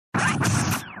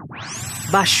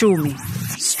Bashumi,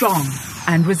 strong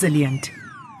and resilient.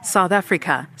 South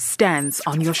Africa stands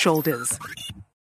on your shoulders.